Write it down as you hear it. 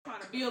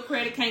build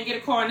credit, can't get a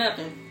car,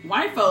 nothing.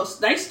 White folks,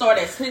 they start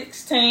at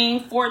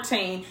 16,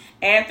 14,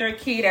 add their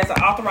kid as an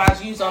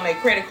authorized user on their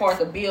credit card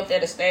to build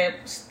that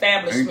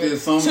establishment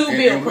to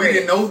build credit. We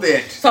didn't know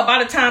that. So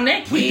by the time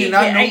that kid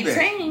get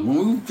 18, when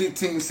we were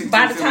 15, 16,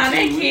 by the time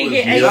that kid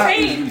get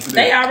 18,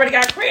 they already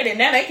got credit.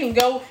 Now they can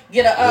go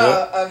get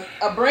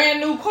a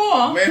brand new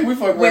car. Man, we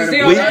fuck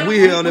around. We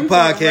here on the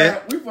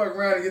podcast. We fuck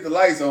around and get the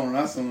lights on.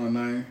 That's on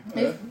my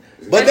name.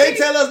 But they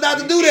tell us not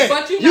to do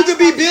that. You can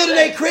be building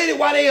their credit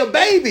while they a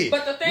baby.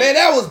 Man,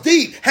 that was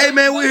deep. Hey,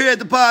 man, we're here at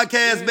the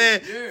podcast,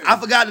 man. Yeah. I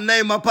forgot the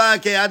name of my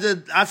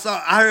podcast.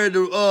 I heard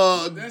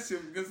the that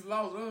shit gets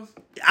lost us.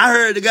 I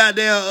heard the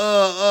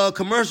goddamn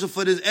commercial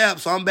for this app,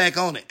 so I'm back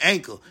on it,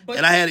 Anchor,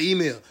 and I had an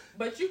email.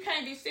 But you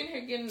can't be sitting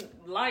here getting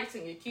lights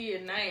in your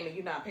kid's name and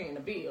you're not paying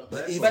the bill.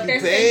 But if they're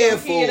you paying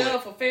for it,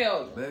 up for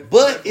failure.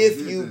 But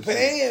if you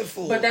paying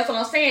for it, but that's what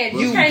I'm saying.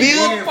 You can't do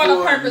it for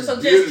the purpose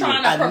of just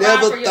trying to provide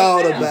for yourself.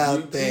 I never thought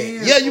about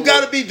that. Yeah, you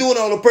got to be doing it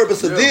on the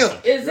purpose of them.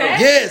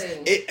 Exactly. Yes.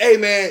 Hey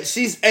man,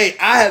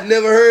 I have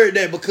never heard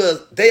that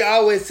because they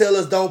always tell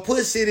us don't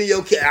put shit in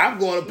your kid. I'm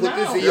going to put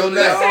this in your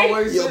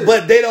name,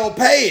 but they don't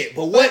pay it.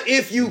 But what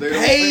if you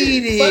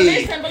paid it?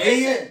 But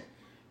listen.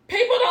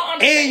 People don't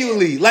understand.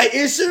 Annually, like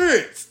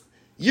insurance.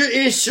 You're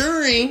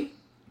insuring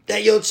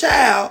that your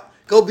child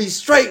go be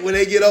straight when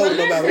they get older.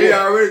 No matter what. They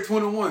already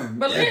 21.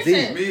 But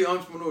listen, me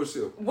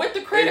entrepreneurship. With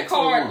the credit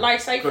card,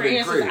 like say for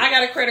instance, I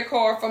got a credit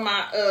card for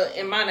my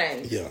in my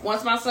name. Yeah.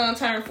 Once my son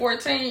turned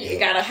 14, it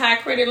got a high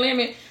credit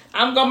limit.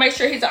 I'm gonna make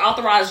sure he's an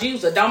authorized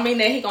user. Don't mean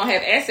that he's gonna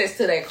have access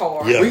to that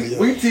card. Yeah.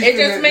 We teach it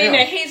just means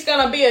that he's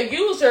gonna be a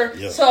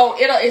user, so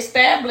it'll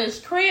establish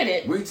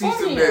credit. We teach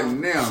them that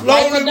now.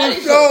 Slowly but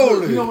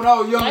surely. You know when I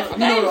was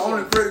younger, the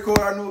only credit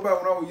card I knew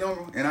about when I was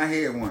younger, and I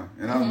had one,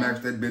 and I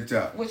maxed that bitch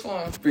out. Which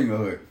one?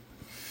 Fingerhood.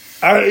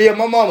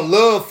 My mama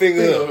loved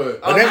Fingerhood.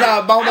 But that's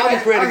how my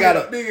mama credit got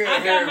up.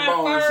 I got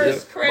my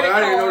first credit card. But I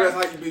didn't know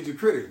that's how you beat your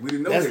credit. We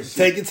didn't know that shit.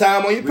 Take your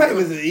time on your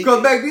payments.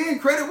 Because back then,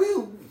 credit,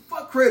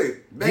 fuck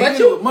credit. Back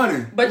then it was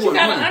money. But you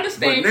gotta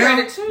understand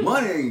credit too.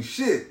 Money ain't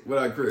shit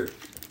without credit.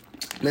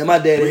 Man, my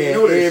daddy had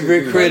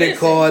every credit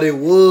card it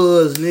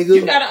was, nigga.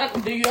 You gotta.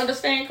 Do you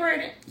understand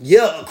credit?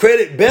 Yeah,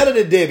 credit better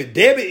than debit.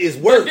 Debit is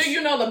worse. But do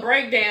you know the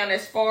breakdown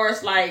as far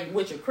as like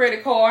with your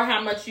credit card,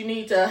 how much you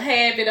need to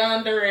have it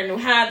under, and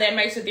how that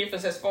makes a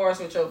difference as far as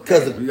with your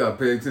credit? Because you gotta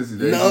pay attention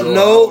to that.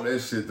 No. That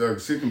shit, though.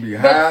 Shit can be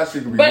high,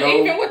 shit can be low. But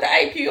even with the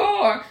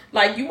APR,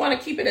 like you want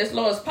to keep it as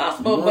low as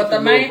possible. But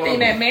the main thing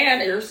that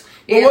matters.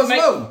 But what's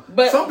low?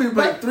 Some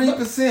people pay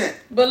 3%.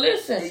 But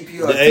listen,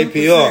 APR, the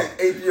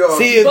APR.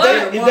 See,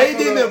 if they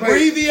didn't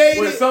abbreviate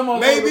it, some of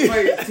them maybe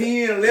pay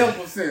 10,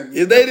 11%.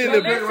 If they didn't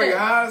abbreviate it,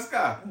 high as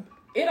sky.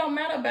 It don't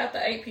matter about the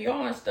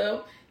APR and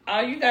stuff.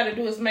 All you got to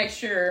do is make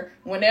sure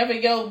whenever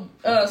your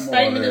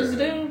statement is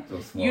due,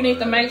 you need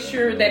to make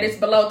sure that it's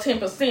below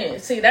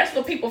 10%. See, that's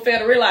what people fail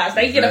to realize.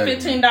 They get a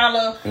 $15,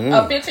 a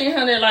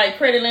 $1,500 like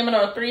credit limit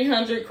or a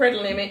 $300 credit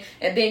limit,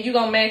 and then you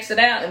gonna max it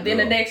out, and then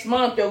the next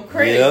month your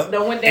credit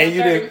went down. And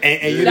you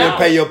didn't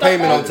pay your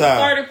payment on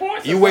time. 30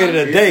 points. You waited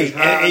a day,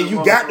 and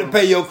you got to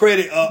pay your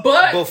credit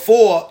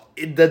before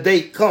the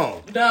date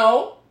comes.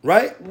 No,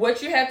 right?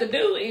 What you have to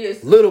do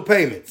is little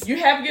payments. You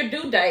have your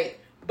due date.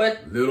 But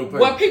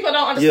what people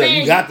don't understand,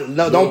 you got to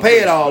don't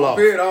pay it all off.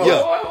 Wait.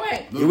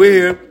 We're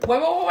here.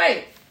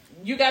 Wait.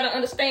 You got to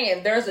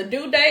understand. There's a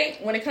due date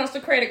when it comes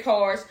to credit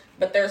cards,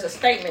 but there's a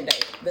statement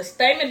date. The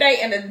statement date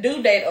and the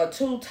due date are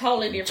two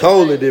totally different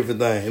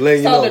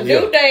things. So the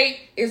due date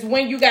is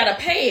when you got to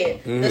pay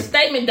it. Mm-hmm. The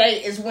statement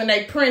date is when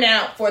they print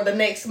out for the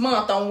next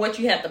month on what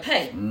you have to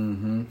pay.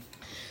 Mm-hmm.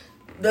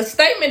 The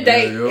statement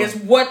date is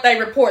what they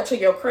report to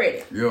your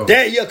credit. Because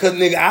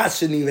nigga, I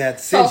shouldn't even have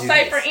to send you. So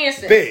say for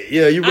instance,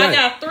 you right. I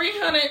got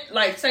 $300.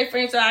 Like say for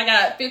instance, I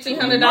got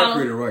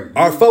 $1,500. Right.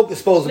 Our focus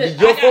supposed to be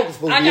your focus.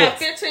 I got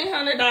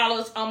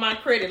 $1,500 on my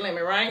credit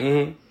limit, right?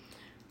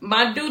 Mm-hmm.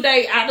 My due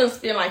date, I done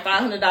spent like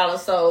 $500,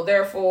 so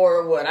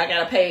therefore, what I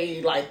gotta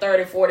pay like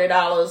 $30,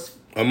 $40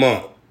 a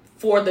month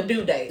for the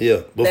due date.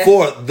 Yeah,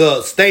 before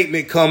the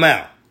statement come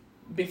out.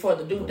 Before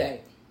the due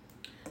date,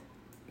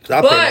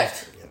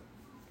 but.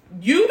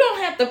 You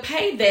don't have to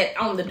pay that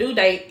on the due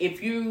date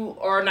if you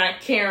are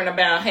not caring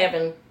about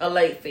having a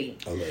late fee.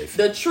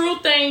 The true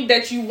thing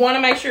that you want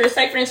to make sure is,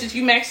 say for instance,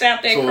 you max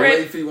out that credit. So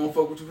a late fee won't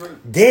fuck with your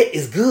credit? That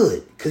is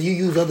good because you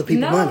use other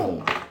people's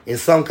money in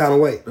some kind of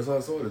way. That's how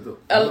I saw it though.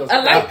 A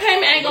late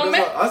payment ain't gonna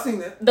mess. I seen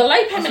that. The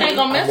late payment ain't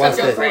gonna mess up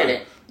your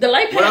credit. The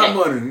late payment.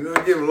 Without money, you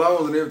give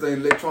loans and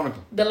everything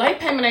electronically. The late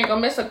payment ain't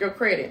gonna mess up your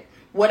credit.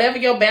 Whatever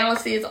your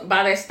balance is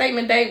by that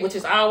statement date, which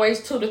is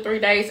always 2 to 3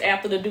 days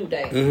after the due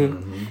date,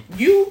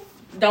 you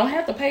don't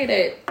have to pay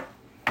that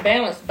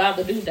balance by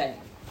the due date.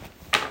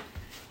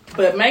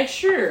 But make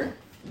sure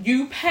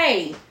you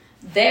pay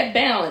that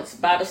balance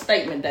by the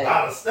statement date.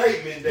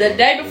 The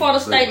day before the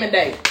statement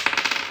date.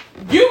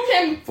 You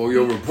can... For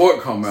your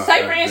report come out.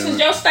 Say, for instance,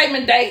 your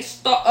statement date...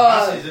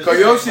 Because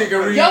your shit can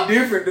read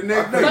different the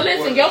next day. But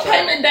listen, your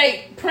payment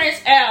date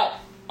prints out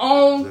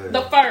on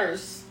the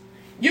 1st.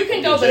 You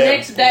can go the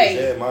next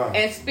day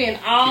and spend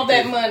all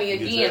that money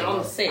again on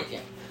the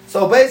 2nd.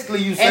 So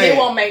basically, you saying, and it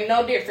won't make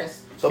no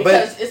difference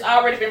because it's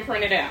already been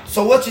printed out.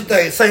 So what you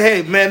think? Say,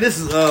 hey man, this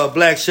is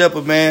Black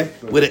Shepherd, man,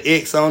 with an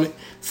X on it.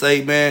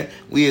 Say, man,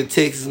 we in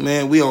Texas,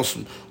 man. We on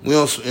some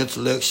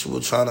intellectual,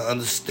 trying to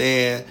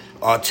understand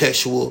our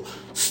textual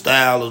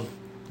style of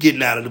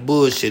getting out of the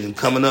bullshit and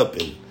coming up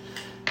and,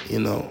 you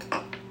know,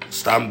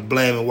 stop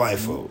blaming white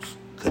folks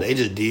because they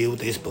just did what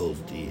they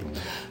supposed to do.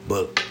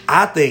 But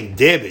I think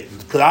debit,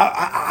 because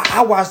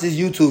I watched this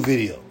YouTube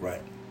video,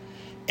 right?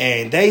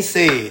 And they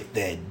said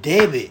that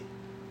debit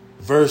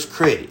versus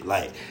credit.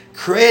 Like,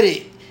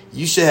 credit,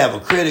 you should have a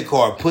credit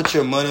card. Put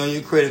your money on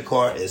your credit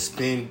card and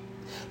spend.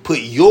 Put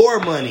your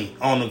money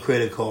on the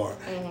credit card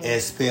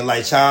and spend.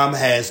 Like Chime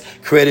has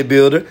Credit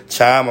Builder.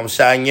 Chime, I'm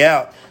shouting you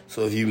out.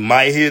 So if you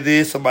might hear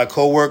this, somebody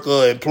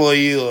coworker,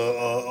 employee,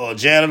 or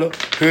janitor,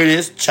 hear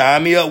this,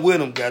 chime me up with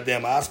them.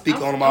 Goddamn, I speak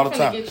on them all the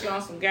time. I'm gonna get you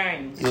on some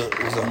games. Yeah,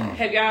 what's up?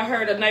 Have y'all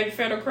heard of Navy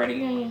Federal Credit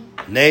Union?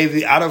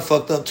 Navy, I done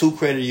fucked up 2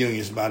 credit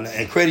unions by now,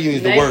 and credit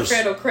unions the worst.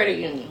 Navy Federal Credit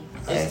Union.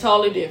 It's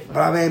totally different.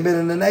 But I ain't been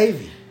in the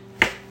Navy.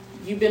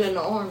 You've been in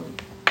the Army.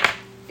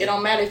 It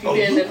don't matter if you've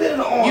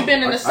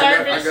been in the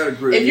service.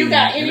 If you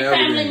got any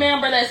family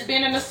member that's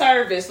been in the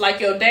service, like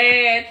your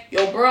dad,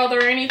 your brother,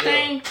 or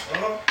anything,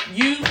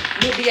 you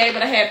will be able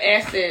to have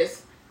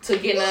access to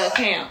getting an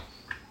account.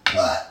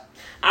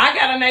 I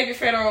got a Navy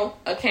Federal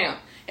account,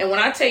 and when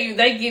I tell you,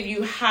 they give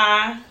you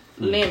high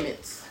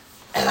limits.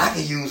 And I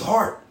can use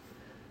heart.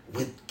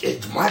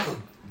 Michael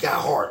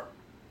got heart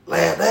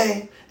last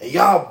name, and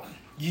y'all,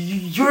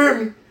 you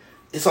heard me?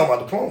 It's on my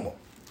diploma.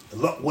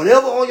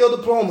 Whatever on your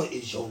diploma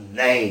is your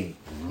name.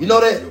 You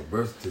know that? Your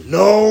birth certificate.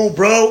 No,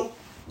 bro.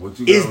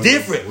 It's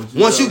different.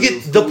 Once you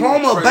get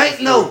diploma, bank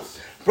notes.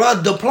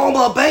 Bro,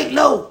 diploma, bank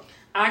note.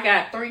 I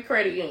got 3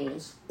 credit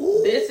unions.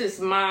 Ooh. This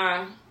is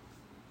my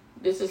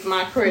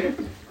credit.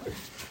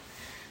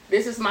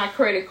 This is my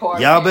credit card.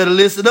 Y'all better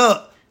listen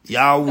up.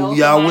 Y'all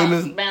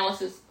women.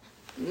 Balances,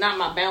 not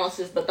my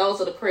balances, but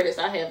those are the credits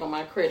I have on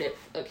my credit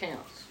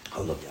accounts.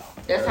 Hold up, y'all.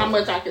 That's how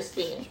much I can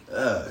spend.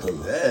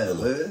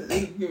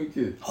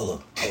 Hold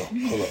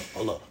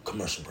up.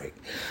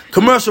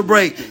 Commercial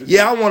break.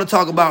 Yeah, I want to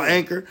talk about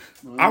Anchor.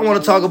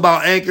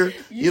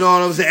 You know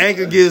what I'm saying?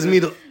 Anchor gives me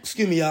the...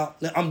 Excuse me, y'all.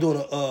 I'm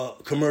doing a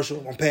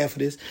commercial. I'm paying for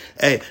this.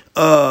 Hey,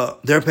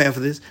 they're paying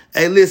for this.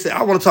 Hey, listen,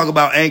 I want to talk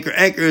about Anchor.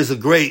 Anchor is a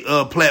great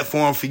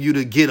platform for you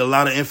to get a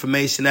lot of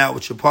information out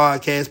with your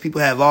podcast.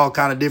 People have all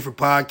kind of different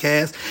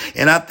podcasts.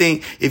 And I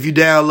think if you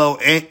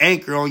download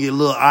Anchor on your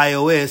little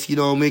iOS, you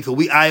know what I mean? Because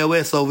we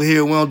iOS over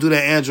here. We don't do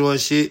that Android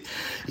shit.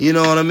 You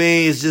know what I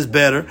mean? It's just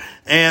better.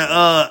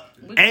 And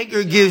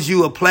Anchor gives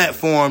you a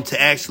platform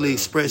to actually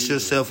express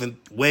yourself in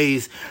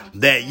ways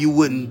that you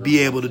wouldn't be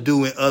able to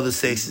do in other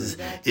sections.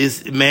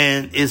 It's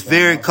very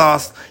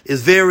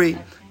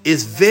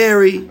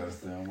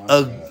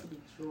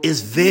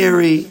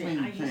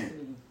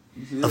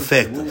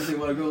effective.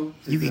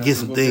 You can get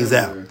some things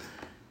out.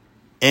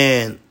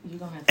 And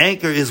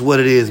Anchor is what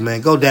it is, man.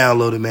 Go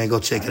download it, man. Go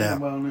check it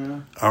out.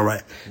 All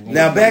right.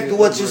 Now back to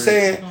what you're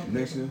saying.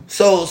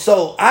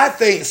 So I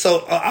think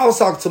I was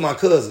talking to my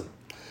cousin.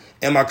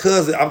 And my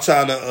cousin, I'm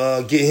trying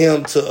to get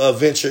him to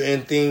venture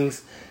in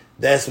things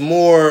that's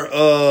more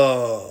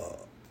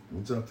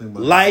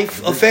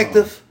life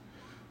effective.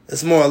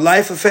 It's more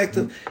life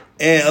effective.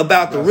 And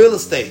about the real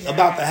estate,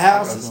 about the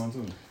houses.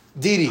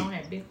 Didi. I don't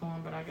have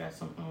Bitcoin, but I got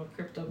some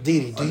crypto.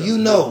 Didi, do you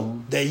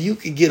know that you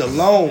can get a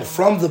loan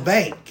from the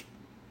bank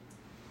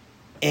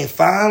and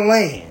find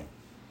land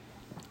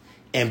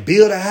and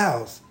build a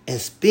house and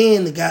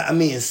sell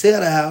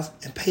the house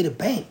and pay the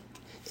bank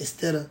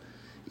instead of...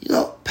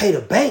 pay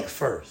the bank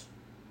first.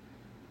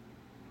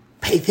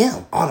 Pay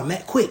them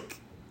automatic, quick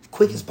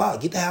as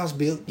possible. Get the house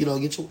built.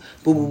 Get your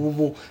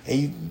boom,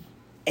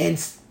 and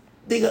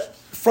nigga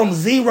from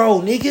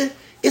zero, nigga.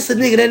 It's a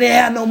nigga that didn't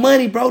have no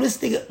money, bro. This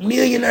nigga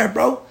millionaire,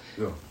 bro.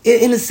 Yeah.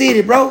 In the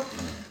city, bro.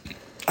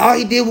 All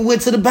he did was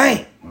went to the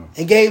bank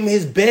and gave him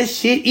his best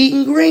shit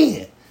eating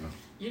green.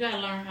 You gotta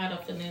learn how to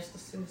finesse the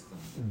system.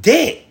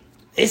 Debt.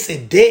 They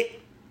said debt.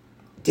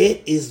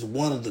 Debt is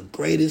one of the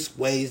greatest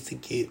ways to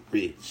get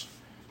rich.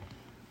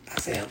 I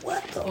said,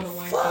 what the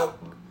fuck?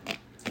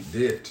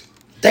 Debt.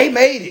 They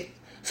made it.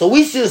 So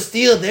we should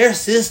steal their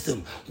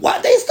system. Why?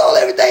 They stole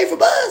everything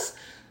from us.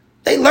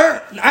 They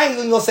learned. I ain't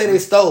even going to say they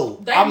stole.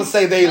 I'm going to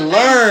say they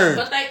learned.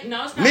 It's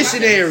not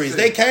missionaries.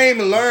 They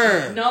came and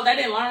learned. No, they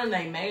didn't learn.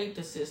 They made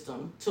the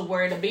system to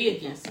where to be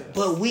against us.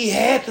 But we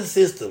had the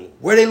system.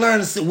 Where they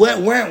learned the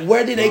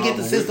where did they get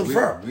the system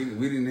from?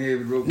 We didn't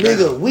have it broke down.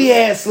 Nigga, we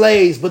had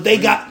slaves, but they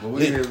got...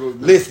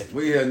 Listen.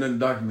 We had nothing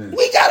documented.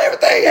 We got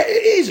everything in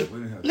Egypt.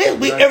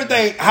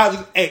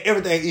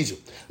 Everything in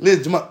Egypt.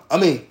 Listen,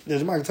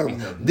 Jamaica talking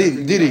about...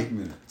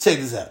 Didi, check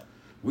this out.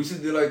 We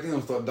should do like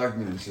them, start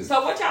documenting shit.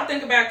 So what y'all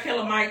think about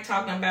Killer Mike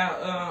talking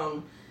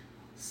about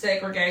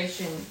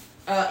segregation?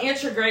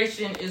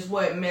 Integration is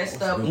what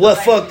messed up. What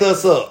fucked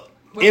us up?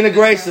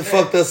 Integration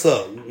fucked us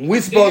up.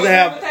 We supposed to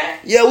have,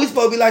 we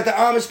supposed to be like the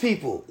Amish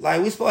people.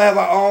 Like, we supposed to have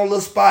our own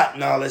little spot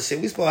and all that shit.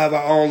 We supposed to have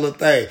our own little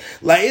thing.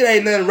 Like, it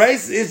ain't nothing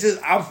racist. It's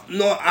just,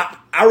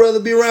 I'd rather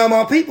be around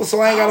my people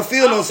so I ain't got to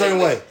feel no certain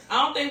way.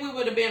 I don't think we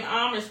would have been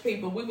Amish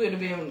people. We would have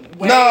been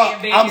way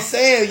I'm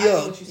saying,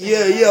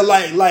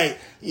 like,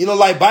 you know,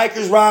 like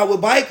bikers ride with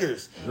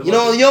bikers. Just you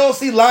know, like you don't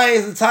see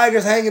lions and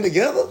tigers hanging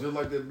together. Just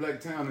like that black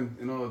town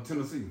in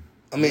Tennessee.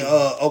 I mean,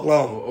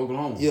 Oklahoma.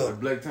 Oklahoma. Yeah.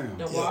 Like Black Town.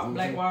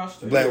 Black Wall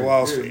Street. Black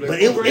Wall Street. But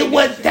it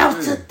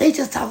wasn't, they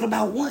just talking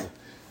about one.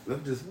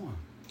 That's just one.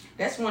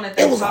 That's one that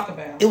they talk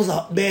about. It was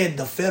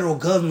the federal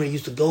government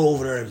used to go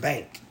over there and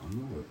bank. I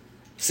know it.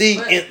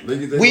 See,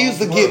 we used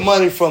to get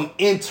money from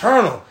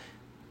internal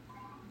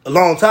a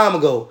long time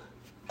ago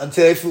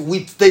until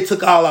they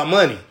took all our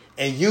money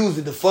and used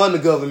it to fund the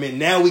government.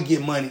 Now we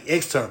get money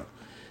external.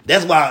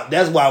 That's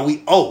why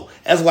we owe.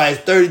 That's why it's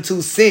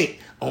 32 cents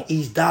on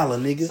each dollar,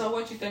 nigga. So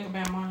what you think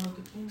about Martin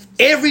Luther King?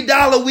 Every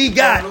dollar we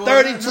got,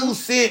 32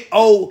 cents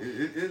owe.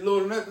 It's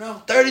lower than that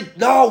now?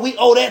 No, we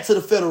owe that to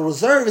the Federal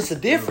Reserve. It's a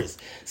difference.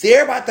 See,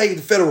 everybody think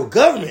the federal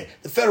government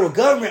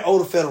owe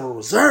the Federal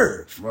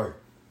Reserve. Right.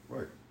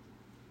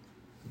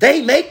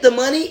 They make the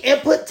money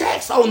and put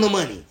tax on the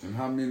money. And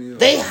how many?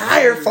 They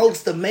hire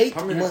folks to make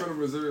money. How many Federal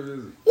Reserve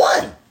is it?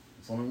 One.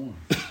 It's only one.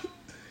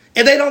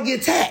 And they don't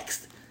get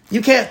taxed.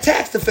 You can't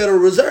tax the Federal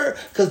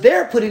Reserve because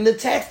they're putting the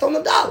tax on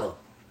the dollar.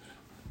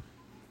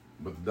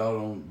 But the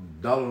dollar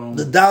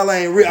The dollar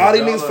ain't real. All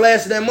these niggas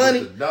flashing that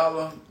money.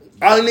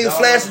 All these niggas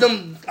flashing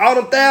them, all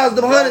them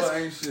thousands, them hundreds.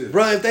 Ain't shit.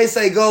 Bro, if they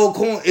say gold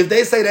coin, if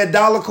they say that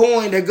dollar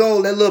coin, that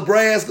little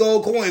brass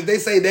gold coin, if they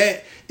say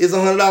that is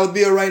 $100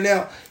 bill right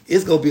now,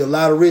 it's gonna be a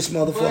lot of rich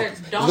motherfuckers.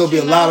 It's gonna be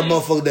a lot of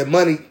motherfuckers that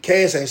money,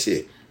 cash ain't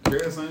shit.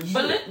 Cash ain't shit.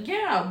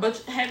 But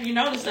have you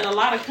noticed that a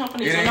lot of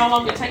companies are no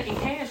longer taking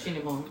cash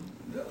anymore?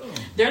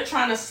 They're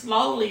trying to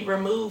slowly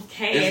remove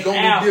cash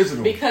out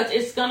because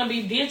it's going to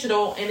be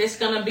digital and it's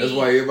going to be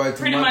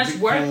pretty much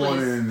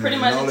worthless. Pretty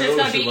much it's just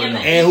going to be in the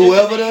And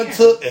whoever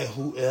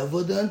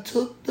done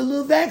took the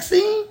little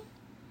vaccine,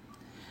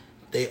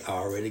 they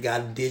already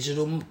got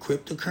digital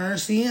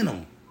cryptocurrency in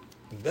them.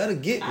 You better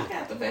get me. I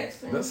got the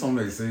vaccine. That's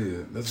something they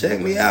said.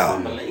 Check me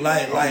out.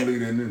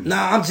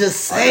 I'm just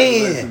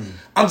saying.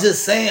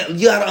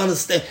 You got to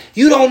understand.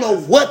 You don't know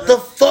what the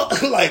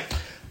fuck, like.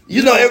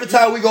 You know, every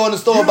time we go in the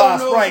store and buy a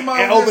Sprite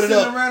and open it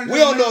up, we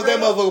don't know if that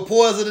motherfucker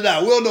pours it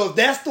out. We don't know if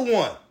that's the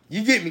one.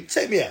 You get me?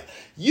 Check me out.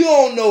 You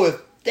don't know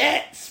if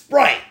that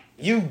Sprite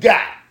you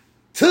got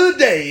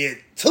today at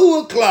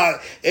 2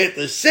 o'clock at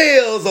the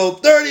Shells on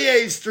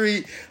 38th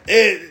Street,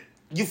 and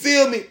you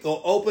feel me?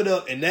 Go open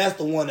up, and that's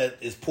the one that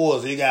is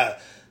poison. You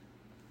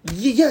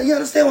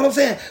understand what I'm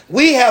saying?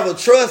 We have a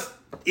trust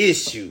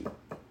issue.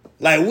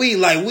 Like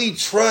we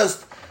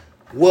trust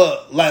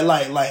what like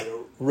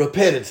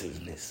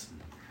repetitiveness.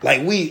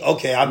 Like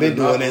I've been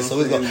doing this, so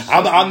it's going.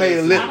 I made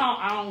a list.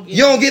 I don't get.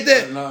 You don't get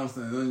that? No, I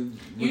understand.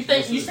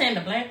 You saying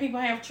the black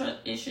people have trust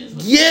issues?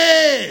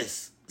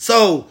 Yes.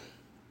 So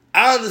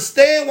I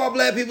understand why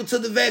black people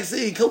took the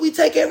vaccine. Could we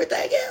take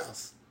everything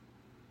else?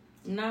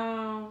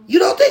 No. You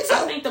don't think so?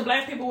 I think the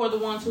black people were the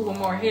ones who were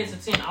more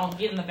hesitant on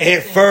getting the vaccine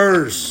at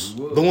first,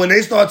 but when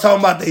they start talking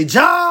about their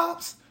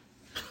jobs.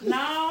 No,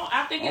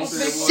 I think it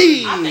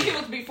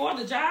was before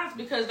the jobs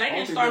because they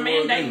didn't start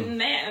mandating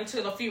that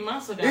until a few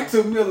months ago. It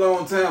took me a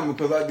long time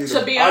because I did.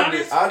 To be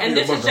honest, and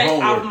this is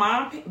just out of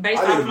my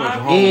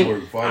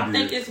opinion. I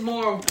think it's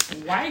more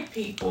white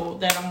people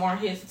that are more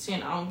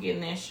hesitant on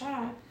getting that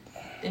shot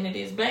than it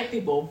is black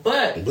people.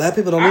 But black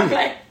people don't need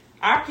it.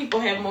 Our people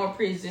have more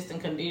pre-existing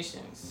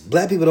conditions.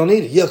 Black people don't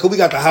need it. Yeah, because we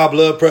got the high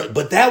blood pressure.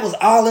 But that was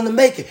all in the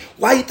making.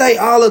 Why you think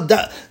all of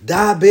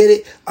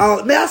diabetic?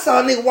 Man, I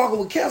saw a nigga walking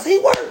with cancer. He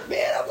worked,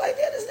 man. I'm like,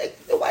 man, this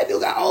nigga, the white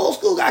dude got old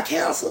school, got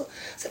cancer.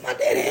 I said, my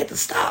daddy had to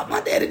stop.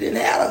 My daddy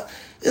didn't have to.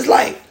 It's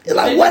like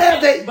what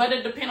have they? But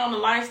it depends on the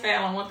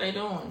lifestyle and what they're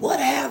doing. What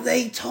have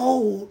they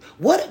told?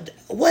 What is?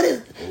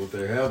 What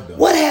they have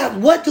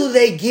done. What do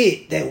they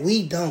get that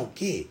we don't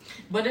get?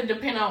 But it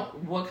depends on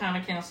what kind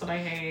of cancer they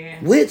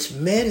have. Which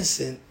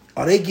medicine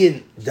are they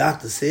getting?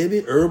 Dr.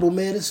 Sebi, herbal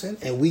medicine,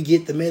 and we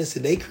get the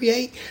medicine they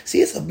create.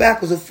 See, it's a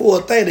backwards and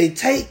forward thing. They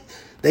take,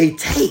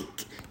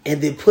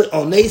 and then put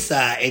on their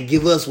side and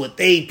give us what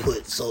they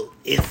put, so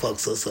it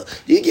fucks us up.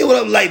 You get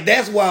what I'm like?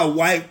 That's why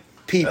white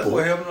people that's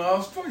what happened in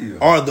Australia.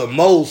 Are the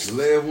most. The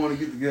last one to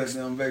get the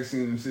goddamn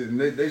vaccine and shit,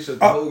 and they shut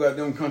the whole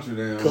goddamn country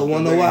down. Cause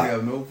wanna know why? They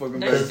have no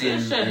fucking vaccine.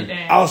 They still shut it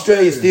down.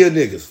 Australia still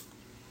niggas.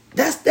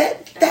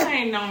 That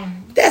ain't no.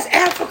 That's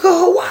Africa,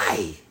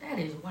 Hawaii. That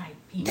is white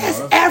people. That's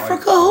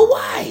Africa,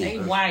 Hawaii. They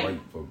white.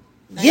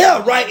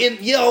 Yeah, right.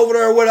 Over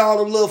there with all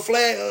them little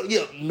flags.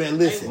 Yeah, man,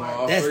 listen.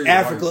 That's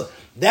Africa.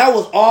 That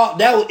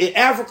was in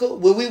Africa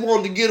when we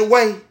wanted to get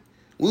away.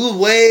 We was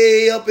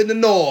way up in the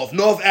North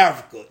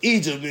Africa,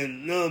 Egypt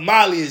and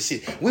Mali and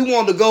shit. We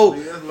wanted to go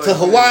to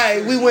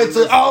Hawaii. We went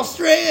to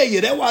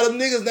Australia. That's why them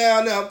niggas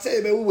down there. I'm telling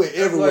you, man, we went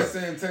everywhere. That's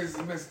like saying Texas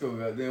and Mexico.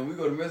 Goddamn, we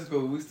go to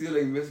Mexico, we still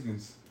ain't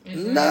Mexicans.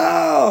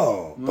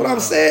 No, but I'm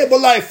saying,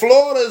 but like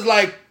Florida,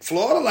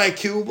 like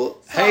Cuba,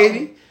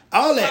 Haiti,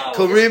 all that.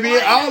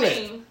 Caribbean, all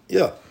that.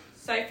 Yeah.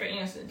 Say for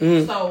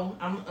instance, so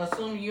I'm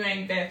assuming you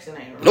ain't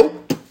vaccinated, right?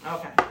 Nope.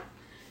 Okay.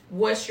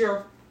 What's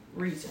your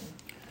reason?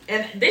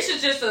 And this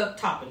is just a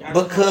topic.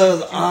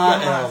 Because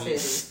I am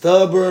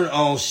stubborn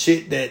on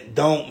shit that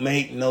don't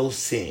make no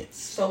sense.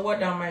 So what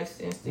don't make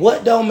sense?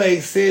 What don't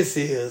make sense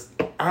is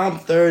I'm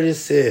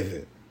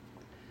 37.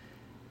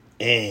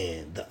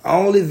 And the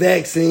only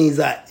vaccines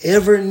I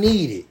ever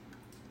needed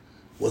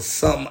was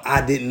something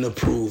I didn't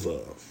approve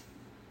of.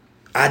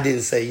 I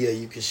didn't say, yeah,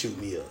 you can shoot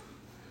me up.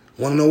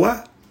 Want to know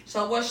why?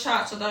 So what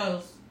shots are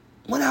those?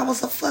 When I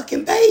was a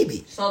fucking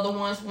baby. So the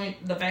ones with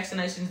the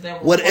vaccinations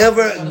that were...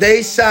 Whatever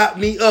they shot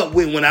me up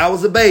with when I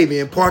was a baby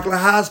in Parkland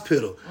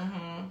Hospital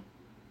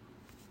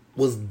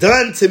was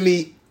done to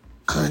me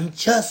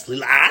unjustly.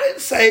 Like, I didn't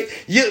say...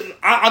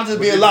 I'm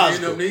just being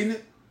logical. Did you end up needing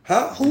it?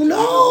 Huh? Who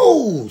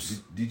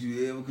knows? Did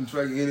you ever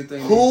contract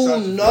anything?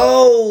 Who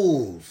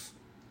knows?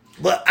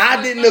 But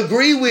I didn't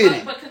agree with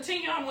it. But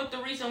continue on with the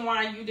reason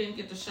why you didn't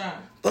get the shot.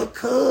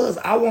 Because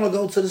I want to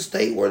go to the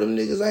state where them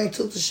niggas ain't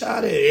took the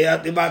shot at.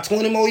 Yeah, about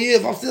 20 more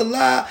years, if I'm still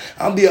alive,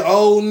 I'm be an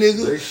old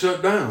nigga. They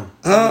shut down.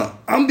 Huh?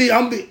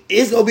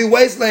 It's gonna be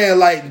wasteland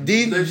like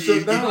these. They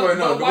shut down right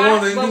now. The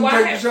one that didn't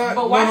take the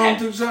shot, one of them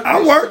took the shot.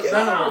 I'm working.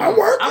 I'm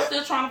working. I'm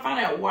still trying to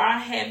find out why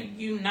have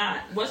you not?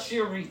 What's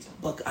your reason?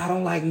 Look, I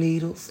don't like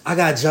needles. I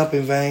got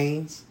jumping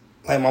veins.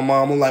 Like my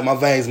mama, like my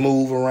veins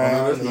move around.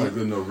 No, that's not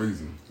good enough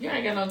reason. You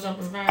ain't got no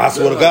jumping veins. I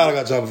swear to God, I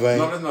got jumping veins.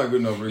 No, that's not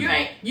good enough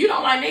reason. You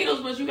don't like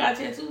needles, but you got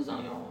tattoos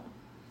on your arm.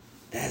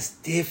 That's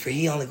different.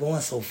 He only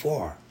going so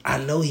far. I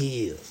know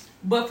he is.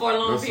 But for a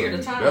long period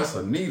of time. That's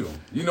a needle.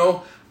 You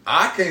know,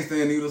 I can't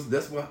stand needles.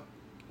 That's why.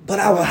 But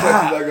I was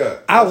high.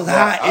 I was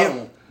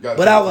high.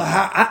 But I was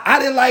high. I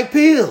didn't like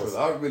pills.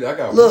 I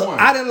got Look, one.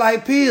 I didn't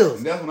like pills.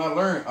 And that's when I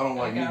learned I don't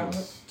like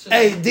needles.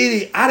 Hey,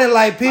 Didi, I didn't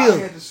like pills. I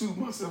had to shoot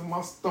myself in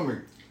my stomach.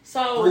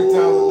 So 3 times a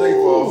day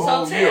for a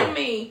whole So year. tell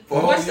me,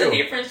 what's the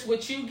difference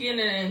with you getting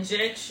an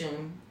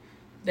injection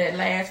that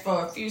lasts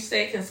for a few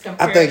seconds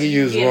compared to getting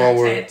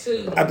a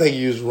tattoo? I think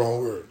you used the wrong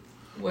word.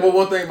 Well,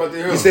 one thing about the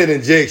hair. You said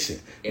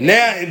injection.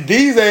 Now, in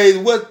these days,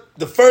 what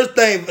the first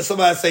thing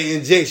somebody say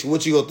injection,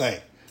 what you gonna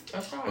think?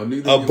 That's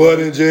right. A butt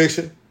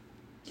injection?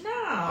 No.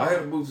 I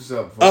had a booster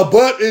shot before. A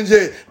butt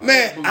injection.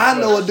 Man, I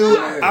know a dude.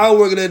 I was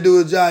working at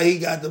dude's job. He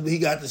got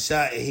the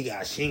shot and he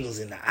got shingles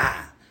in the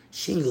eye.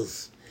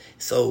 Shingles.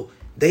 So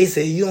they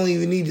say you don't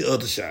even need the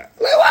other shot.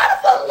 Like, why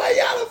the fuck? Like,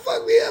 y'all don't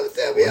fuck me up and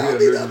tell me I don't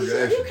need the other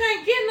shot. You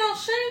can't get no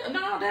shingles.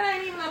 No, that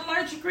ain't even an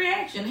allergic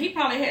reaction. He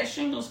probably had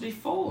shingles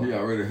before. He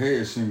already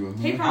had shingles.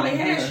 He probably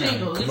had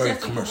shingles. It's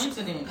just a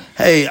coincidence.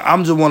 Hey,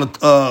 I'm just want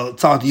to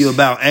talk to you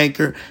about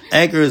Anchor.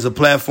 Anchor is a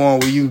platform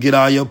where you can get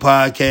all your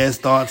podcast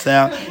thoughts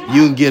out.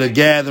 You can get a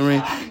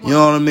gathering. You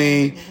know what I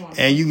mean?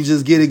 And you can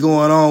just get it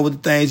going on with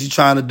the things you're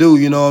trying to do.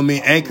 You know what I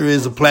mean? Anchor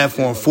is a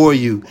platform for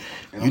you.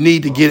 You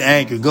need to get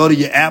Anchor. Go to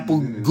your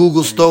Apple,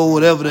 Google store,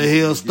 whatever the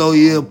hell store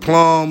you is,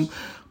 Plum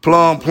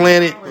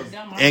Planet,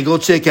 and go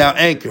check out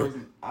Anchor.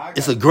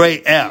 It's a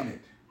great app.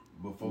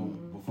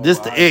 This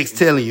the X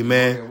telling you,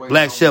 man.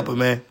 Black Shepherd,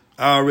 man.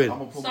 Already. I'm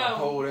going to put my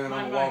cold in and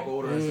I'm going to walk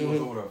over there and see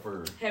what's over there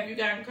first. Have you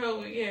gotten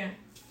COVID yet?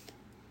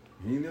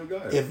 He never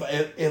got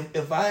it.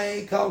 If I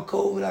ain't caught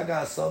COVID, I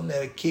got something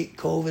that'll kick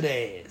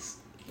COVID ass.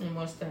 And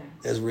what's that?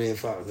 That's Red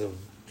Fox.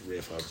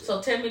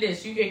 So tell me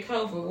this. You get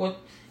COVID,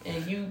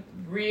 and you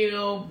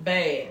real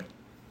bad.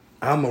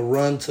 I'm going to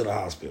run to the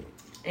hospital.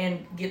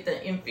 And get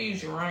the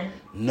infusion, right?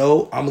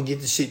 No, I'm going to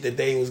get the shit that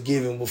they was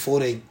giving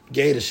before they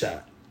gave the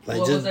shot.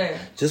 Like, what was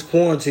that? Just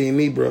quarantine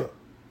me, bro.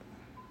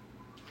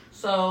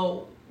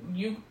 So,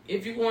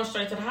 if you're going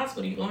straight to the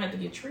hospital, you're going to have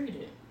to get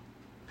treated.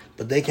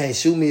 But they can't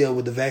shoot me up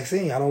with the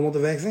vaccine. I don't want the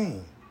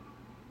vaccine.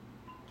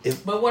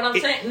 But what I'm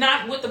saying,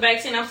 not with the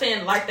vaccine, I'm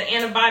saying like the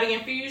antibody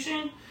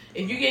infusion.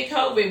 If you get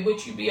COVID,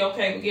 would you be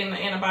okay with getting the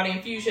antibody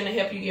infusion to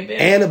help you get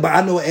better?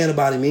 I know what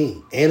antibody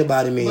mean.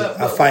 Antibody means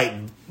I fight.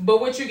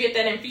 But would you get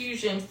that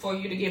infusion for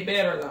you to get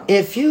better, though?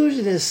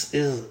 Infusion is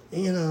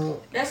you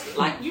know. That's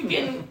like you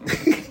getting...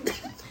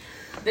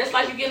 That's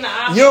like you getting the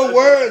option. Your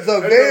words are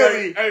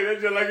very. Hey,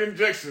 that's just like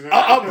injection.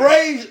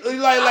 Abrasion,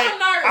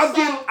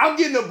 I'm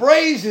getting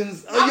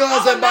abrasions. You know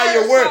what I'm saying by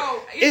your word.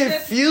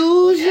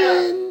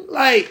 Infusion,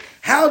 like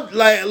how,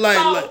 like.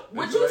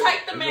 Would you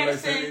take the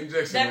medicine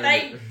that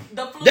they?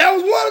 That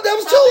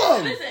was two of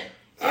them. Listen,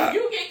 if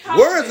you get COVID,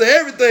 words are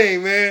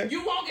everything, man.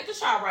 You won't get the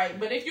shot right,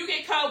 but if you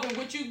get COVID,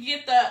 would you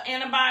get the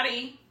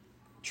antibody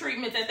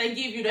treatment that they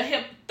give you, the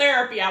hip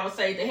therapy? I would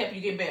say to help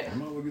you get better. I'm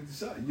not gonna get the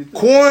shot.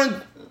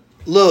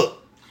 Look.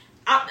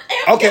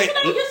 Okay. Yes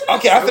or no, yes or no?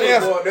 Okay, I'm gonna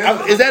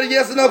answer. Is that a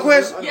yes or no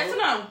question? Yes or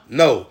no?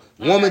 No.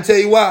 Woman, tell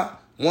you why.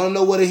 Want to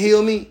know what to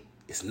heal me?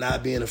 It's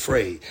not being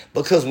afraid.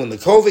 Because when the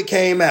COVID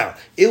came out,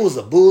 it was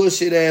a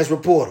bullshit ass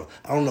reporter.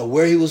 I don't know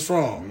where he was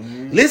from.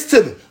 Mm-hmm.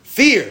 Listen to me.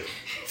 Fear.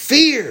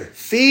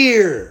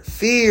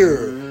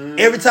 Mm-hmm.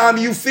 Every time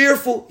you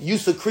fearful, you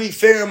secrete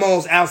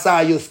pheromones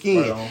outside your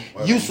skin.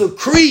 You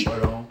secrete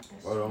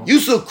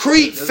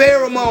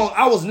pheromones.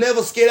 I was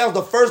never scared. That was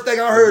the first thing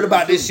I heard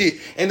about this shit.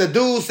 And the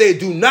dude said,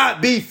 do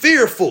not be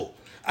fearful.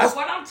 But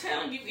what I'm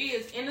telling you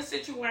is, in a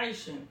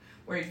situation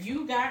where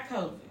you got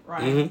COVID,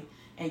 right,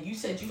 and you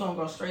said you're going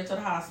to go straight to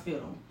the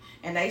hospital,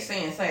 and they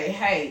say,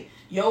 hey,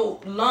 your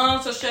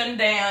lungs are shutting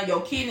down,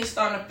 your kidneys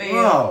starting to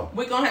fail,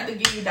 we're going to have to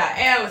give you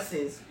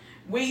dialysis.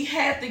 We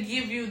have to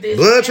give you this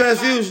blood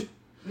transfusion.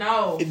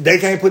 No, they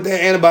can't put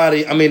that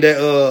antibody. I mean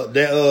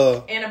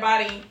that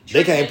antibody.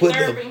 They can't put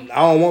therapy.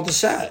 I don't want the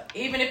shot.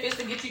 Even if it's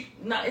to get you,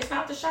 no, it's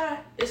not the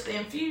shot. It's the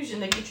infusion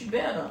that get you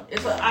better.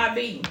 It's an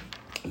IV.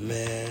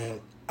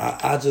 Man,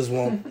 I just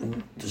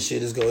want the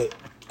shit is go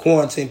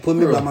quarantine. Put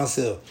me by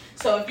myself.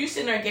 So if you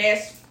sitting there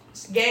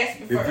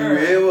gasping for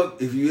air,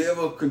 if you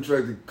ever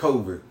contracted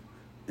COVID.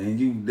 And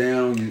you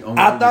down?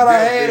 I thought I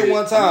had it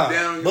one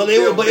time, but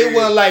it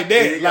wasn't like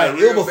that. Like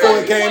it was before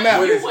it came out.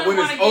 When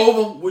it's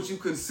over, would you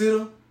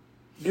consider?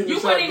 You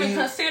wouldn't even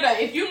consider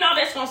if you know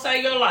that's gonna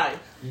save your life.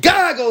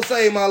 God gonna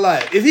save my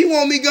life. If He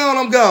want me gone,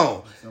 I'm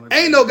gone.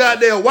 Ain't no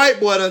goddamn white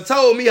boy done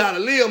told me how to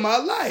live my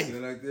life.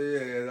 Like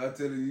that, I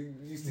tell you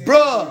see,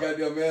 bruh.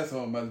 Goddamn ass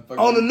on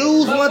the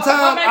news one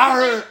time, I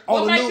heard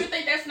on the news. What makes you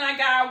think that's not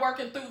God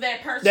working through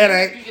that person? That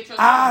ain't.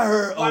 I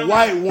heard a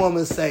white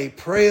woman say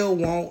prayer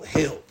won't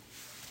help.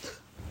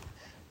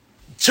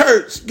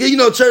 Church,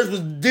 church was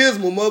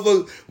dismal.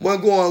 Motherfucker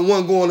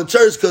wasn't going to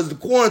church because of the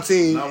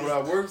quarantine. Not what I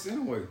works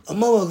anyway. A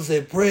motherfucker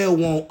said prayer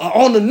won't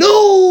on the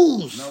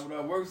news. Not what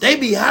I works. They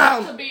be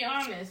howling. To be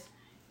honest,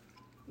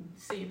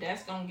 see,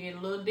 that's gonna get a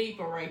little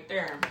deeper right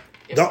there.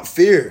 Don't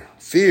fear.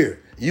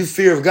 You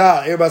fear of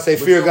God. Everybody say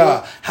fear of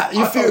God.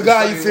 You fear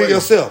God. You fear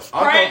yourself.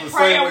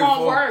 Prayer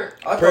won't work.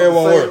 Prayer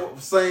won't work.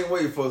 Same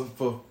way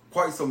for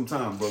quite some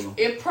time, brother.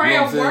 If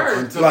prayer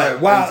works,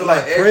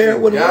 like prayer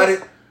wouldn't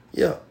work.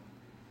 Yeah.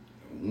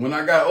 When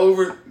I got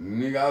over it,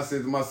 nigga, I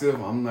said to myself,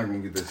 I'm not gonna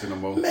get that shit no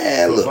more.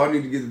 Man, so look. if I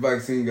need to get the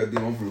vaccine,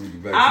 goddamn, I'm gonna get the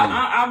vaccine.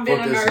 I've been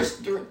a nurse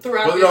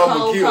throughout this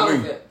whole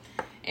COVID.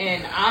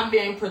 And I've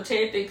been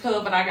protected,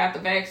 COVID. I got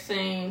the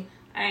vaccine.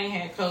 I ain't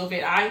had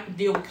COVID. I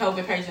deal with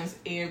COVID patients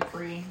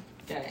every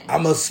day. I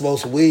must smoke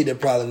some weed that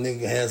probably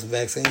nigga has some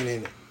vaccine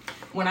in it.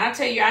 When I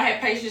tell you I had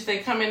patients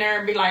that come in there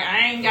and be like, I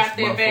ain't got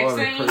that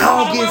vaccine.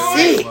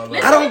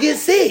 I don't get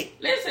sick.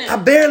 Listen. I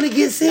barely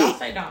get sick. Don't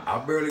say don't.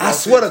 I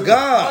swear to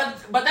God.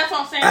 But that's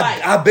what I'm saying.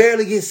 I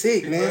barely get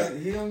sick,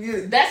 man. He don't get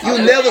it. You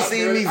never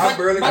see me.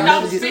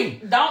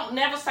 Don't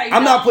never say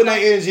I'm not putting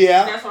that energy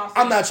out. That's what I'm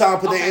saying. I'm not trying to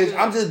put that energy.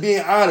 I'm just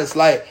being honest.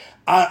 Like,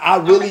 I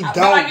really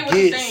don't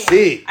get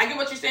sick. I get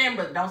what you're saying,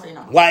 but don't say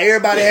no. Why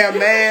everybody have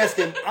masks?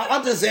 And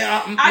I'm just saying.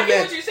 I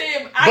get what you're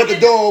saying. But the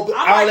door open,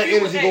 all that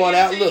energy going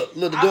out. Look,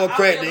 the door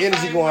cracked, the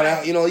energy going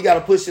out. You got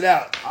to push it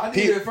out.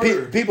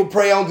 People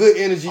pray on good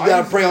energy. You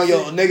got to pray on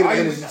your negative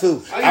energy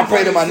too. I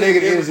pray that my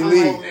negative energy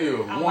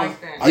leave. I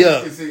like that.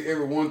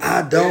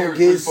 I don't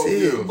get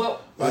sick.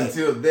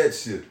 Until that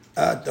shit.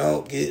 I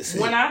don't get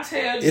sick. When I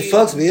tell you, it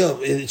fucks me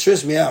up. It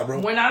trips me out, bro.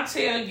 When I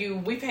tell you,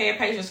 we've had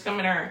patients come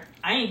in there.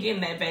 I ain't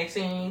getting that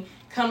vaccine.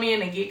 Come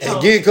in and get COVID.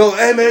 And get COVID.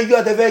 Hey man, you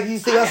got that vaccine? You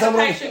still got some of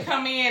it? Patient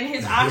come in.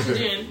 His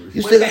oxygen.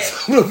 You still got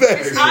some of the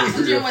vaccine? His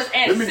oxygen was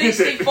at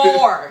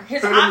 64.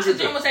 His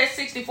oxygen was at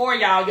 64,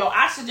 y'all. Your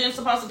oxygen's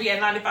supposed to be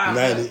at 95.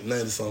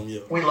 90 something.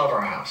 Yeah. We love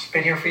our house.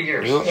 Been here for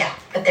years. Yeah,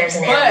 but there's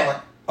an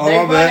animal.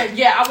 Oh, my bad.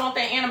 Yeah, I want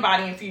that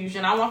antibody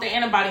infusion.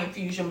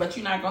 But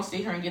you're not gonna sit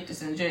here and get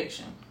this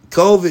injection.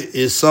 COVID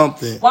is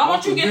something. Why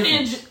won't you get the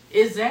injection?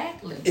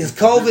 Exactly. Is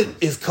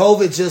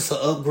COVID just an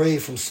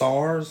upgrade from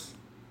SARS?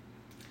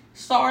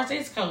 SARS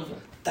is COVID.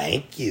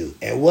 Thank you.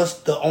 And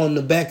what's on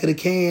the back of the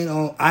can?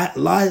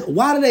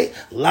 Why do they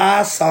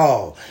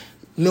Lysol?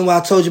 Remember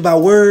I told you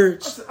about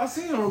words? I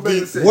seen on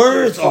the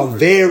words are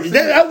very.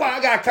 That's why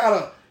I got kind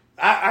of.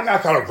 I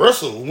got kind of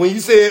bristled when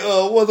you said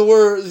what the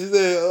words you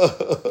said.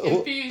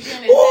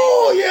 Infusion.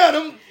 Oh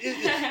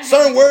yeah,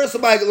 certain words.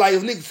 Somebody like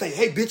if niggas say,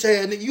 "Hey, bitch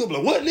ass nigga," you be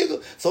like, "What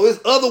nigga?" So it's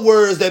other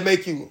words that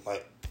make you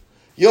like,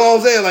 you know what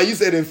I'm saying? Like you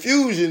said,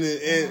 infusion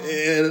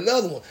and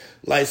another one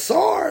like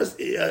SARS.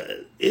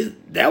 It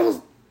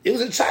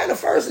was in China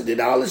first, and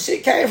then all this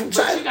shit came from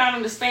China. But you gotta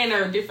understand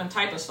there are different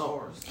type of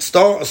SARS.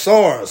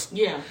 SARS.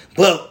 Yeah.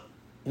 But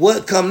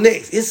what come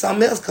next? It's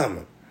something else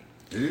coming.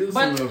 It is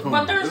something else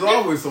coming. There's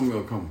always something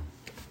else coming.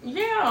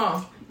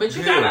 Yeah, but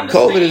you gotta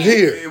understand. COVID is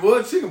here. It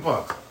was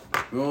chickenpox.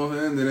 You know what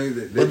I'm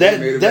saying? But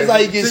that's how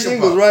you get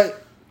shingles, right?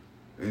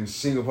 And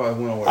chickenpox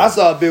went away. I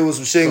saw a bill with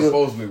some shingles.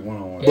 Supposedly went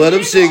away. But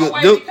them shingles,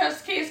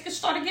 because kids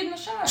started getting the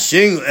shot.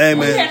 Shingles, hey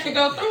man. We have to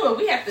go through it.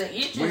 We have to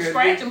itch and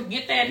scratch and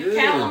get that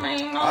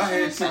calamine. I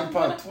had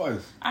chickenpox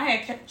twice. I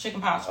had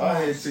chickenpox twice. I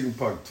had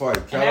chickenpox twice.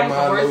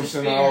 Calamine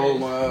lotion all over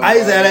my. I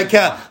used to have that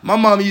cow. My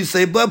mama used to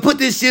say, "But put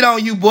this shit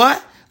on you, boy."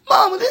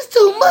 Mama, this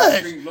too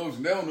much. Pink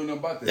lotion, they don't know nothing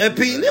about that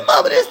pink,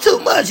 mama, this too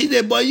much. He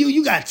said, boy,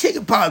 you got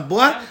chickenpox, boy.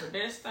 That was the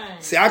best thing.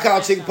 See, I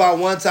caught chickenpox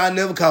one time,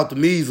 never caught the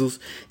measles.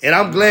 And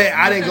I'm glad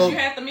I didn't go. You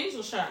had the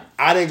measles shot.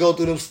 I didn't go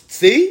through them.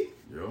 See?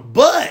 Yeah.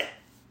 But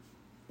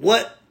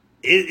what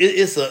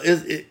it's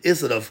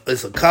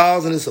a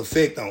cause and it's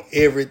effect on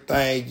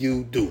everything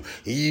you do.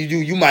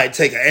 You might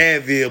take an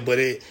Advil, but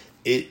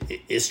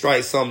it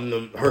strikes something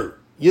to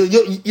hurt. You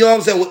know what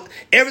I'm saying?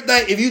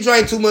 Everything, if you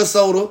drink too much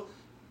soda,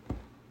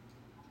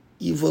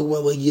 You fuck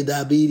with you get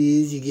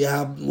diabetes, you get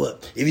high,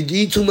 what? If you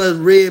eat too much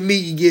red meat,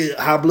 you get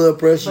high blood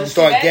pressure, but you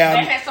start gouging.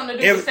 That has something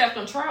to do with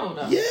self-control,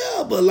 though.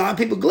 Yeah, but a lot of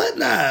people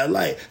gluttonize.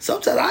 Like,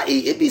 sometimes I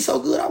eat, it be so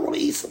good, I want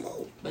to eat some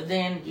more. But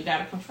then you got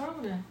to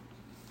control it.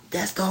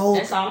 That's the whole...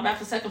 That's all about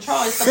the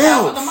self-control. It's the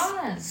power of the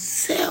mind.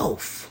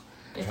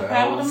 It's the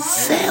power of the mind.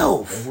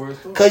 Self.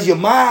 Because your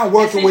mind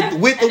working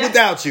with or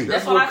without you.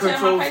 That's what I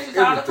tell my patients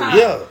all the time.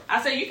 Yeah.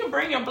 I say, you can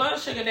bring your blood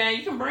sugar down.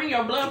 You can bring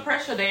your blood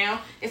pressure down.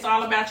 It's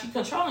all about you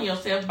controlling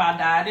yourself by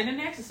dieting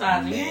and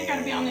exercising. You ain't got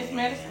to be on this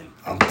medicine.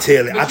 I'm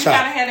telling you. But you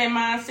got to have that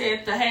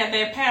mindset to have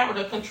that power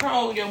to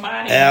control your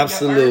body.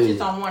 Absolutely. And your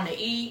urges on wanting to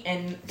eat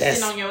and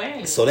sit on your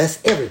ass. So that's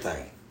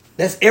everything.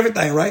 That's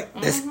everything, right?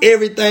 Mm-hmm. That's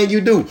everything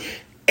you do.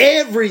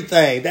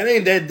 Everything. That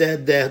ain't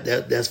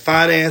that's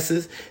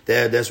finances,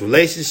 that's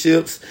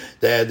relationships,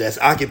 that's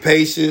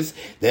occupations,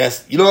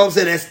 that's, you know what I'm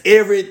saying? That's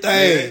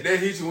everything. Yeah, that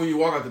hits you when you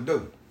walk out the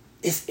door.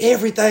 It's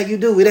everything you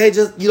do. It ain't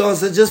just, you know what I'm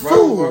saying, just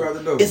food. Walk out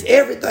the door. It's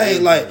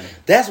everything. Like,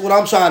 that's what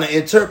I'm trying to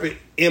interpret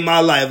in my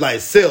life, like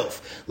self.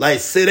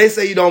 Like, they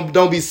say you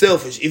don't be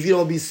selfish. If you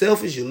don't be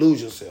selfish, you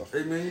lose yourself.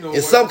 Hey man,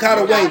 in some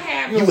kind of way,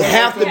 you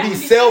have to be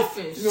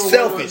selfish.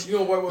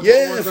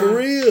 Yeah, for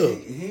real.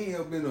 He ain't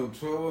ever been no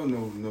trouble,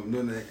 no,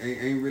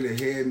 ain't really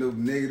had no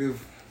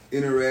negative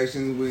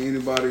interactions with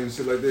anybody and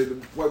shit like that. The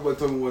white boy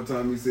told me one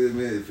time, he said,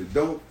 man, if it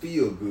don't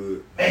feel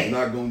good, I'm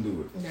not gonna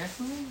do it. That's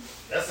me.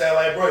 That sound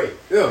like Bray.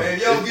 Yeah. Man,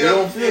 yo, get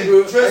up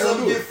and dress up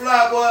and get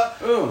fly, boy.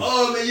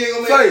 Oh, man, you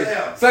ain't gonna make it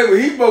out. Say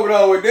when he broke it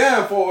all the way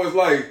down for us,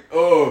 like,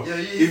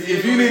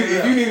 if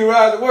you need to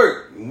ride to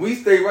work, we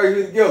stay right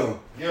here together.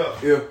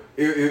 Yeah.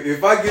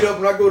 If I get up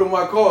and I go to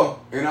my car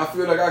and I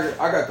feel like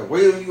I got to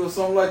wait on you or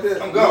something like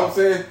that, you know what I'm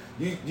saying?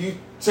 You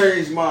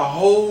changed my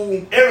whole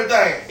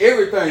everything.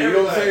 You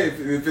know what I'm saying?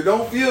 If it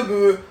don't feel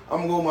good, I'm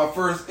gonna go with my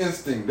first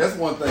instinct. That's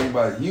one thing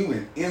about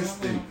human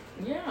instinct.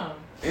 Yeah.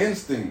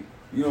 Instinct.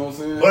 You know what I'm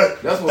saying?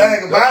 But that's the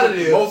thing about it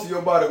is most of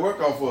your body work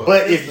off of.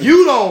 But if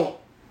you don't,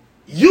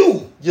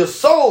 your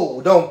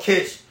soul don't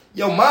catch,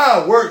 your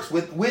mind works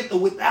with or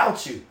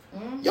without you.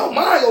 Mm-hmm. Your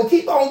mind gonna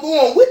keep on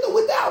going with or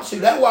without you.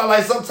 That's why,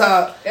 like,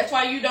 sometimes. That's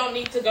why you don't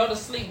need to go to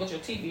sleep with your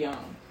TV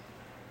on.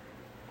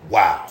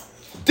 Wow.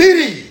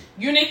 Diddy.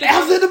 You need to.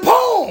 After the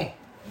poem.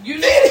 You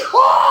need.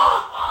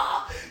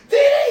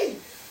 Diddy.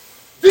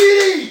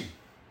 Diddy.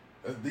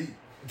 That's deep.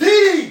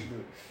 Diddy.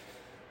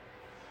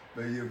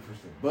 Man, you push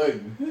the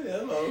button.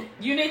 Hello.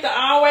 You need to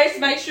always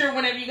make sure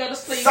whenever you go to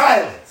sleep,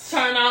 silence.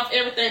 Turn off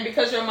everything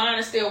because your mind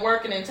is still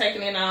working and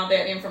taking in all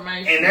that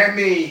information. And that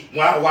means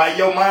while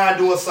your mind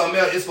doing something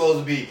else, it's supposed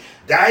to be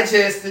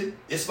digested.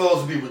 It's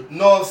supposed to be, you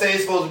know what I'm saying?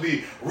 It's supposed to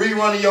be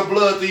rerunning your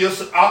blood through your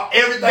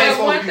everything. But supposed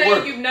one to be thing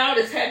working. you've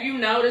noticed, have you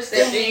noticed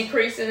that the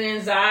increase in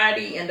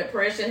anxiety and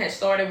depression has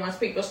started once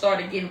people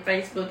started getting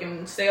Facebook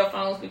and cell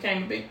phones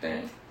became a big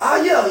thing?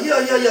 Oh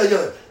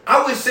yeah.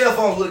 I wish cell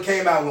phones would have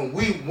came out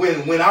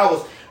when I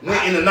was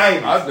in the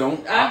 90s. I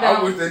don't.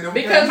 I wish they never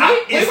because came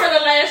out. we were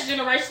the last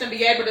generation to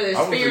be able to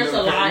experience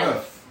a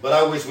life. But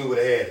I wish we would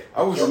have had it.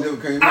 I wish it never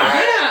came out.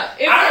 I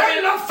heard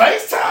it on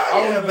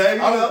FaceTime. Baby.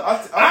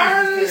 I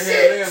heard this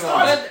shit.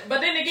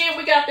 But then again,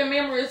 we got the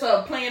memories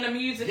of playing the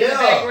music in the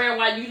background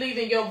while you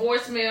leaving your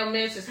voicemail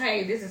message.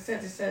 Hey, this is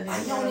such and such.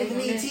 You don't even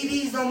need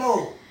TVs no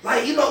more.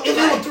 Like, you know, if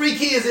there were 3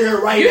 kids in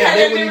here right now, you had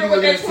that memory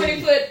with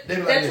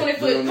that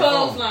 20-foot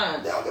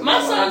clothesline.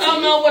 My son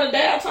don't know what a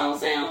dial tone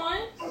sound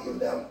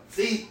like.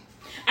 See,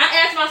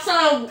 I asked my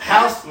son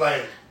house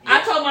like.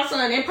 I told my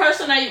son,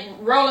 impersonate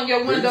rolling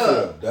your window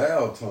up.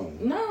 Dial tone.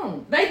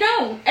 No, they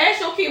don't.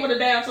 Ask your kid what a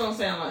dial tone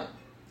sound like.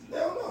 They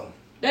don't know.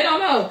 They don't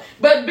know.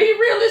 But be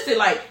realistic.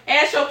 Like,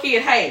 ask your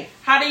kid, hey,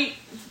 how do you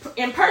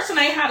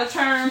impersonate how to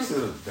turn... You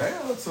said a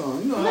dial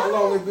tone. You know how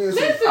long it's been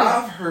since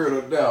I've heard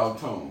a dial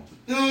tone.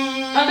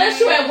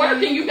 Unless you at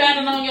work and you got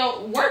it on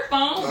your work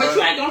phone, but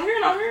you ain't gonna hear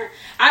it on here.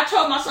 I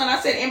told my son, I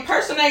said,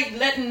 impersonate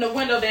letting the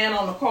window down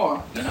on the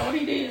car. You know what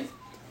he did?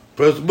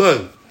 Press the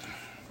button.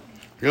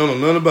 You don't know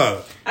nothing about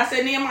it. I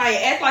said, Nehemiah,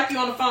 act like you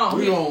on the phone.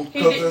 He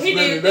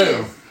did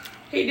this.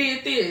 He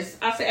did this.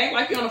 I said, act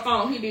like you on the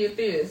phone. He did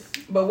this.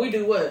 But we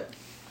do what?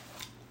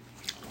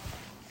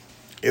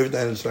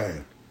 Everything the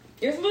same.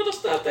 It's little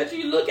stuff that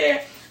you look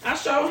at. I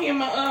showed him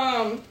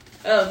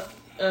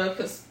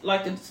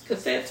like the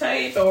cassette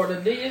tape or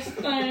the disc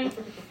thing.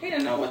 He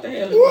didn't know what the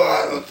hell it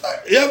was.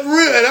 Yeah, for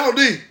real. That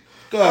was deep.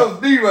 That was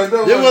deep right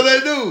there. That's what they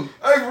do.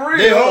 Hey, for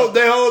real.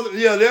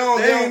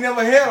 They ain't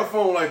never had a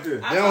phone like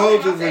this. They don't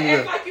hold you.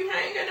 Act like you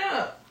hanging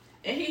up.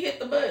 And he hit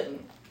the button.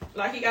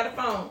 Like he got a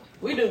phone.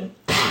 We do.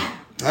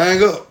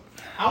 Hang up.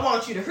 I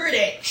want you to hear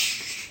that.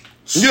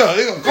 Yeah,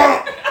 they gonna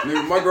come.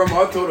 Nigga, my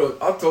grandma, I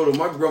told her,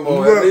 my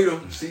grandma, Anita,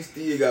 she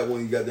still got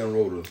one of you goddamn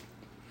rollers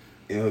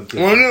in her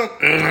kitchen.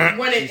 And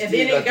then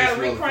it got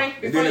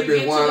recranked before you get to the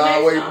next one all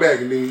the way back,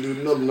 and then you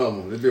do another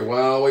number. They been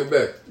one all the way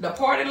back. The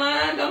party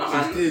line, she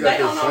still got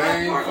the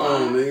same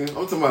phone, nigga. I'm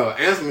talking about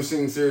an answer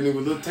machine series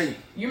with little tape.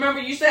 You remember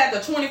you used to have the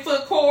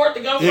 20-foot cord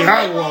to go from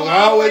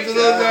all the way to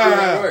the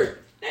side. Right.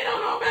 They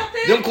don't know about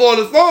that. Them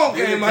cordless phone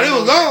came out. It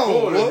was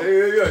long.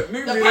 Yeah.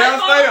 Nigga be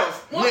downstairs.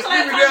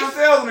 Nigga be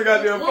downstairs in the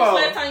goddamn phone. When's the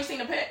last time you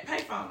seen a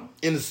payphone?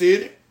 In the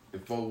city? In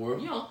Fort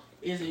Worth. You know,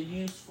 is it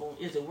useful?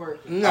 Is it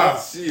working? No.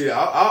 Shit,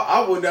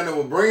 I went down there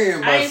with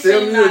Brand about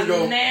 7 years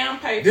ago.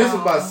 This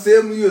was about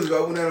 7 years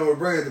ago. I went down there with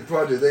Brand at the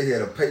project. They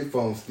had a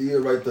payphone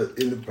still right there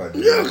in the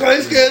project. Yeah,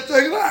 because they scared to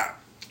take it out.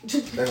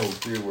 That whole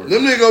still working.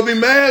 Them niggas gonna be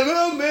mad.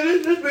 Oh, man,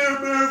 this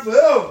been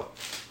forever.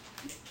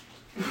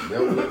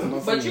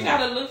 But you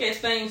gotta look at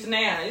things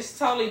now. It's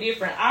totally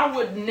different. I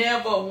would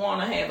never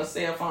want to have a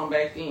cell phone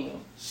back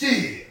then.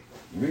 Shit.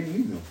 Me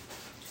neither.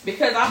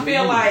 Because I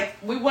feel like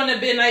we wouldn't have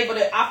been able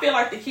to. I feel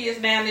like the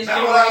kids now in this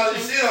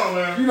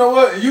generation. You know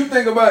what? You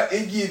think about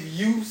it, give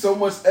you so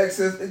much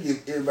access. It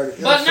give everybody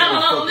else. But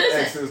no,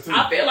 listen.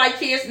 I feel like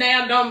kids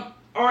now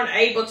aren't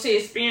able to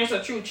experience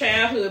a true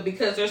childhood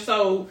because they're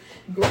so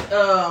focused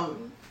on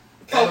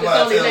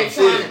the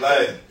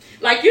electronics.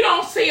 Like you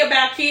don't see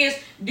about kids.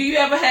 Do you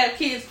ever have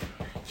kids?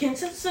 Can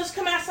sisters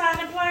come outside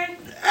and play?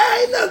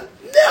 I ain't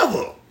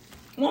never.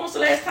 When was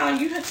the last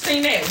time you had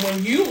seen that?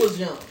 When you was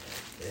young.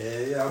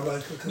 Yeah, I'm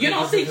like, you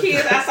don't see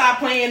kids outside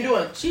playing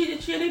doing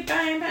chitty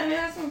bang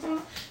bang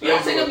something. You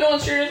don't see them doing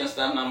cheers and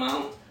stuff no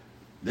more.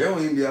 They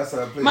don't even be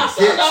outside playing. My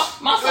son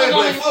don't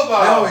play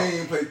football. They don't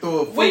even play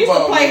football. We used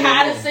to play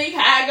hide and seek,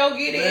 hide go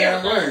get it.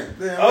 Damn right.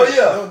 They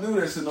don't do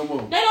that shit no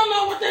more. They don't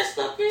know what that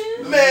stuff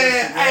is.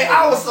 Man, hey,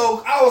 I was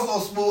so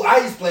smooth.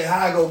 I used to play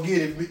hide go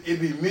get it. It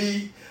be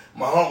me,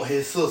 my uncle,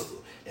 his sister,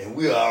 and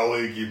we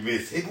always get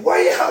missing.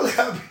 Why y'all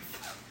got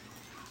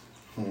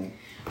me?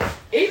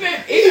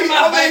 Even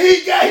my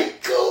baby, he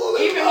cool.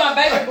 Even my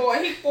baby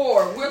boy, he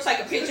 4. We'll take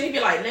a picture. He be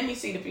like, "Let me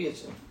see the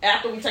picture."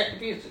 After we take the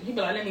picture, he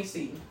be like, "Let me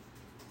see."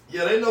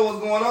 Yeah, they know what's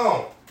going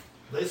on.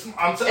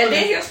 I'm telling you. And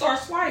then he'll start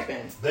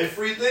swiping. They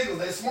free thinkers.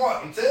 They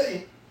smart. I'm telling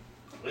you.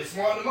 They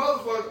smart the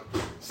motherfucker.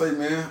 Say,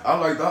 man, I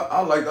like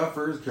that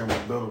first camera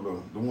better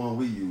though. The one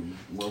we use.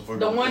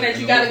 The one that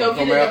you gotta go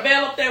get it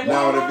developed at Walmart.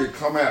 Now that they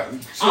come out.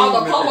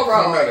 All the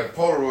Polaroid. Come out at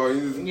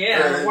Polaroid.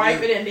 Yeah,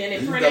 wipe it and then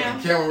it print out. You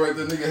got the camera right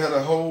there. Nigga had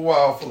a whole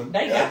wall full of.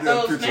 They got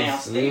those pictures. Now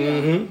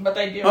still, but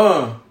they do.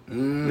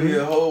 They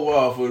had a whole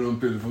wall full of them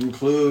pictures from the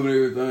club and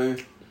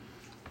everything.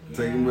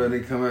 Take them where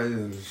they come out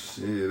and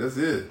shit. That's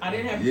it. I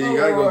didn't have you ain't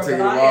gotta go take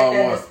but a I had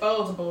that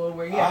disposable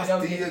where you have to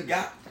go get it.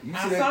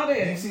 I saw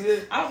that. You see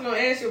that? I was gonna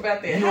ask you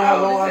about that. You know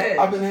how long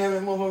I've been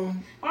having that motherfucker?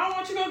 Why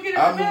don't you go get it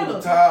I developed?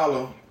 moved to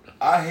Tyler.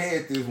 I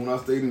had this when I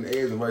stayed in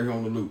Athens right here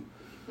on the loop.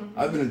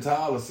 I've been in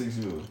Tyler 6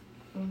 years.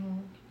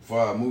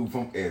 Before I moved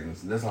from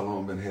Athens. That's how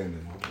long I've been having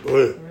it.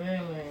 Really?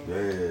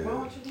 Yeah. Why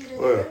don't you do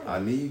that? I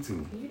need to.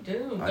 You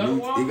do. I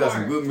need to. It got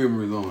some good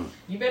memories on it.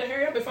 You better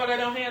hurry up before they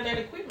don't have that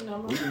equipment no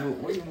more.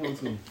 Where you want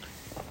to?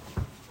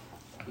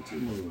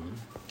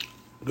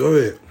 Go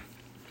ahead.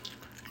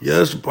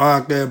 Yeah, it's the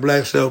podcast,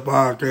 Black Self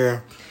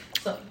Podcast.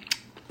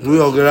 We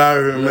gonna get out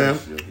of here, man.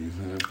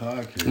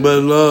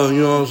 But love,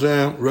 you know what I'm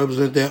saying?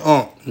 Represent that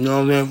you know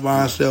what I'm saying?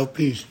 Find self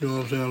peace, you know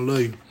what I'm saying?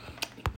 Love you.